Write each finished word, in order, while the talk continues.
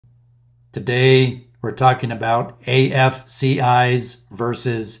Today we're talking about AFCIs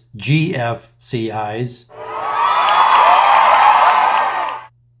versus GFCIs.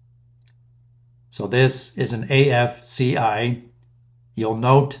 So this is an AFCI. You'll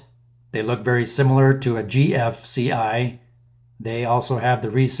note they look very similar to a GFCI. They also have the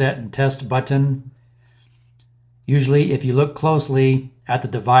reset and test button. Usually if you look closely at the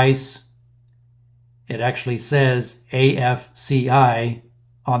device, it actually says AFCI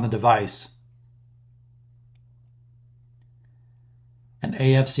on the device. An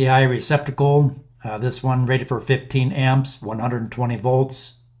AFCI receptacle, this one rated for 15 amps, 120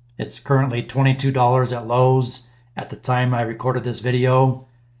 volts. It's currently $22 at Lowe's at the time I recorded this video.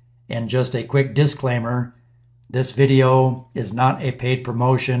 And just a quick disclaimer, this video is not a paid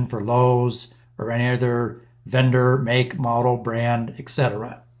promotion for Lowe's or any other vendor, make, model, brand,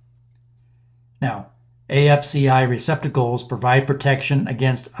 etc. Now, AFCI receptacles provide protection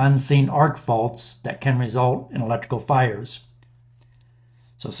against unseen arc faults that can result in electrical fires.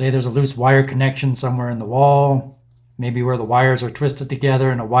 So say there's a loose wire connection somewhere in the wall, maybe where the wires are twisted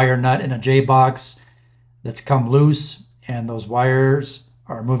together in a wire nut in a J-box that's come loose, and those wires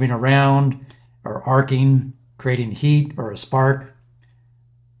are moving around or arcing, creating heat or a spark.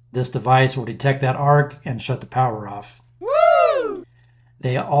 This device will detect that arc and shut the power off. Woo!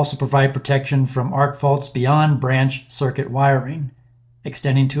 They also provide protection from arc faults beyond branch circuit wiring,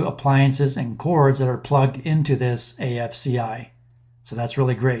 extending to appliances and cords that are plugged into this AFCI. So that's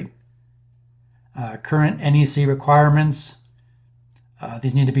really great. Current NEC requirements.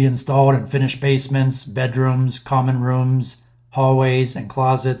 These need to be installed in finished basements, bedrooms, common rooms, hallways and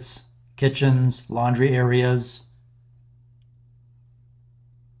closets, kitchens, laundry areas.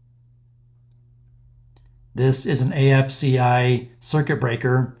 This is an AFCI circuit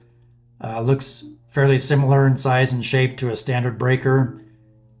breaker. Looks fairly similar in size and shape to a standard breaker.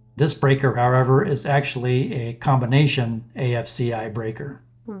 This breaker, however, is actually a combination AFCI breaker.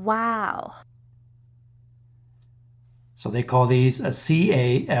 Wow. So they call these a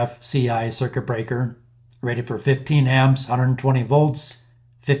CAFCI circuit breaker, rated for 15 amps, 120 volts,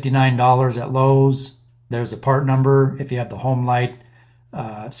 $59 at Lowe's. There's a part number if you have the Home Light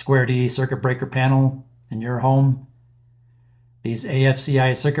Square D circuit breaker panel in your home. These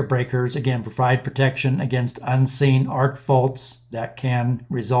AFCI circuit breakers, again, provide protection against unseen arc faults that can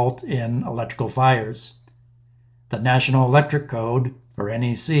result in electrical fires. The National Electric Code, or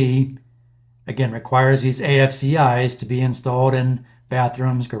NEC, again, requires these AFCIs to be installed in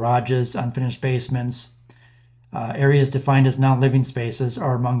bathrooms, garages, unfinished basements. Areas defined as non-living spaces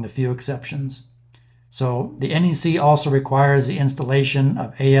are among the few exceptions. So the NEC also requires the installation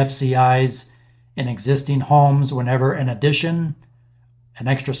of AFCIs in existing homes whenever an addition, an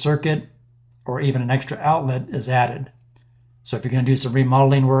extra circuit, or even an extra outlet is added. So if you're going to do some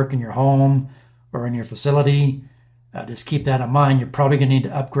remodeling work in your home or in your facility, just keep that in mind. You're probably going to need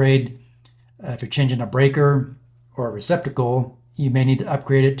to upgrade. If you're changing a breaker or a receptacle, you may need to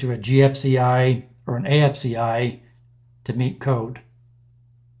upgrade it to a GFCI or an AFCI to meet code.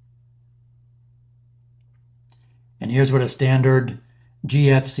 And here's what a standard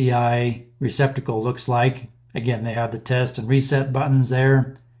GFCI receptacle looks like. Again, they have the test and reset buttons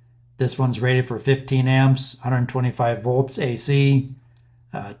there. This one's rated for 15 amps, 125 volts AC,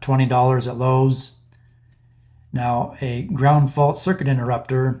 $20 at Lowe's. Now, a ground fault circuit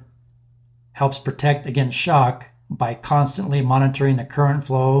interrupter helps protect against shock by constantly monitoring the current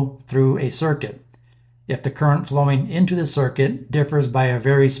flow through a circuit. If the current flowing into the circuit differs by a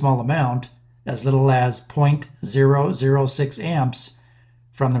very small amount, as little as 0.006 amps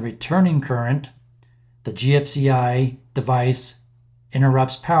from the returning current, the GFCI device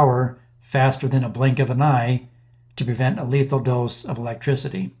interrupts power faster than a blink of an eye to prevent a lethal dose of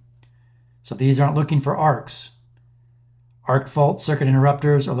electricity. So these aren't looking for arcs. Arc fault circuit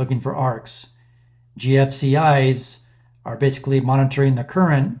interrupters are looking for arcs. GFCIs are basically monitoring the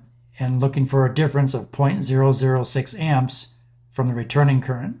current and looking for a difference of 0.006 amps from the returning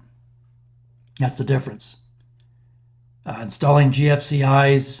current. That's the difference. Installing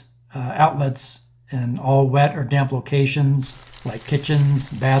GFCIs outlets in all wet or damp locations like kitchens,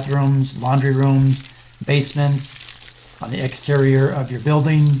 bathrooms, laundry rooms, basements, on the exterior of your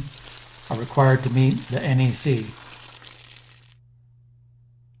building are required to meet the NEC.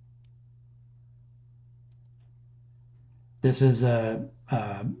 This is a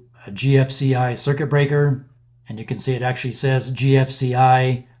GFCI circuit breaker, and you can see it actually says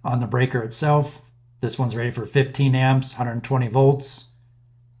GFCI on the breaker itself. This one's rated for 15 amps, 120 volts.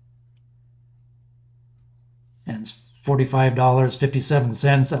 And it's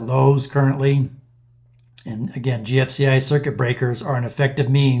 $45.57 at Lowe's currently. And again, GFCI circuit breakers are an effective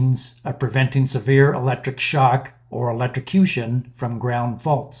means of preventing severe electric shock or electrocution from ground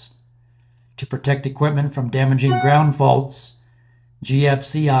faults. To protect equipment from damaging ground faults,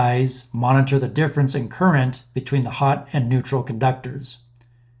 GFCIs monitor the difference in current between the hot and neutral conductors.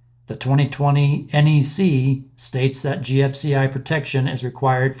 The 2020 NEC states that GFCI protection is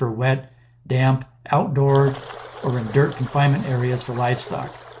required for wet, damp, outdoor, or in dirt confinement areas for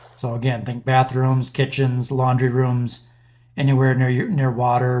livestock. So again, think bathrooms, kitchens, laundry rooms, anywhere near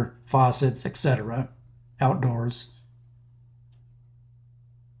water, faucets, etc. Outdoors.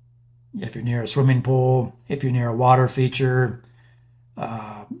 If you're near a swimming pool, if you're near a water feature,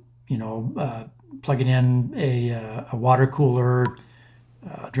 plugging in a water cooler,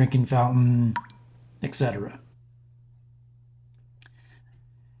 drinking fountain, etc.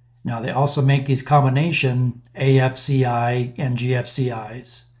 Now they also make these combination AFCI and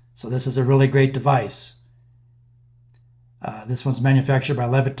GFCIs. So this is a really great device. This one's manufactured by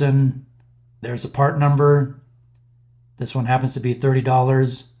Leviton. There's a part number. This one happens to be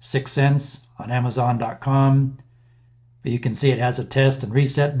 $30.06 on Amazon.com. But you can see it has a test and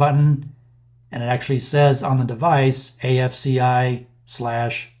reset button, and it actually says on the device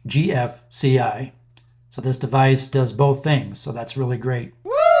AFCI/GFCI. So this device does both things, so that's really great.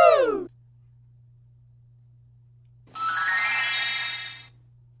 Woo!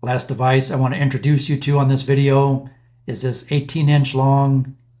 Last device I want to introduce you to on this video is this 18-inch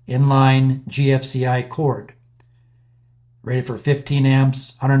long inline GFCI cord. Rated for 15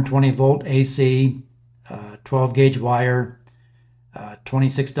 amps, 120 volt AC, 12 gauge wire,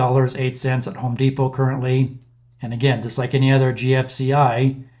 $26.08 at Home Depot currently. And again, just like any other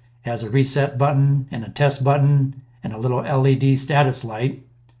GFCI, it has a reset button and a test button and a little LED status light.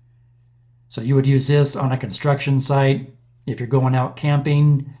 So you would use this on a construction site if you're going out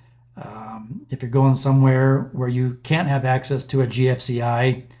camping, if you're going somewhere where you can't have access to a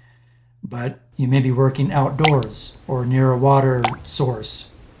GFCI, but you may be working outdoors or near a water source.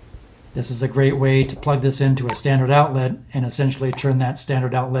 This is a great way to plug this into a standard outlet and essentially turn that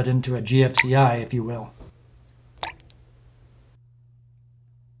standard outlet into a GFCI, if you will.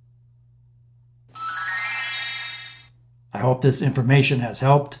 I hope this information has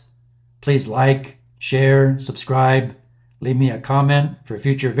helped. Please like, share, subscribe, leave me a comment for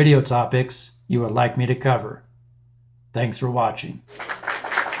future video topics you would like me to cover. Thanks for watching.